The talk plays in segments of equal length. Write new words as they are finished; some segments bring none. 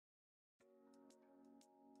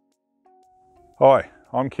Hi,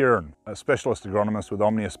 I'm Kieran, a specialist agronomist with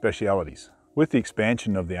Omnia Specialities. With the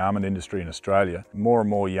expansion of the almond industry in Australia, more and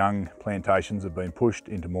more young plantations have been pushed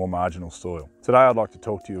into more marginal soil. Today I'd like to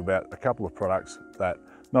talk to you about a couple of products that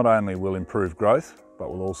not only will improve growth, but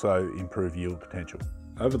will also improve yield potential.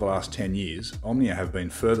 Over the last 10 years, Omnia have been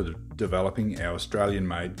further developing our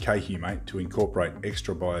Australian-made Kahumate to incorporate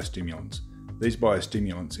extra biostimulants. These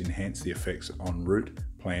biostimulants enhance the effects on root,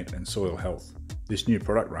 plant and soil health. This new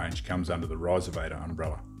product range comes under the Rhizovator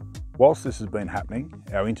umbrella. Whilst this has been happening,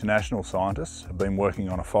 our international scientists have been working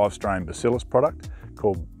on a 5-strain bacillus product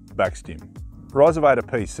called Backstim. Rhizovator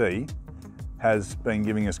PC has been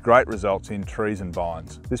giving us great results in trees and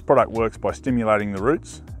vines. This product works by stimulating the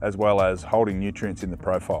roots as well as holding nutrients in the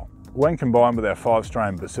profile. When combined with our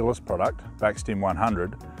 5-strain bacillus product, Backstim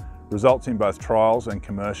 100, results in both trials and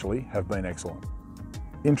commercially have been excellent.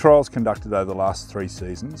 In trials conducted over the last 3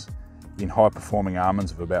 seasons, in high-performing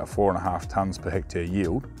almonds of about 4.5 tonnes per hectare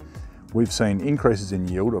yield, we've seen increases in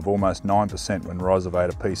yield of almost 9% when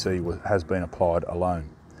Rhizovator PC has been applied alone.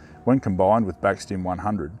 When combined with Backstim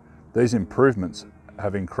 100, these improvements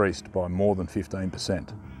have increased by more than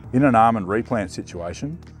 15%. In an almond replant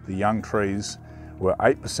situation, the young trees were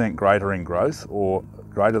 8% greater in growth or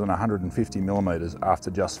greater than 150 millimetres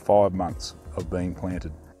after just 5 months of being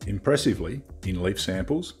planted. Impressively, in leaf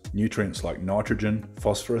samples, nutrients like nitrogen,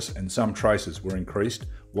 phosphorus and some traces were increased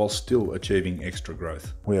while still achieving extra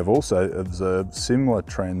growth. We have also observed similar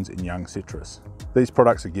trends in young citrus. These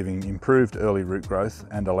products are giving improved early root growth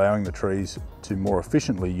and allowing the trees to more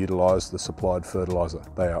efficiently utilise the supplied fertiliser.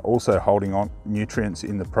 They are also holding on nutrients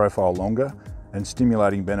in the profile longer and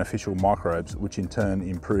stimulating beneficial microbes, which in turn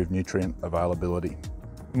improve nutrient availability.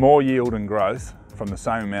 More yield and growth from the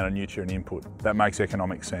same amount of nutrient input. That makes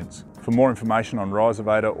economic sense. For more information on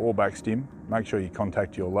Rhizovator or Backstim, make sure you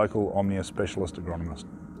contact your local Omnia specialist agronomist.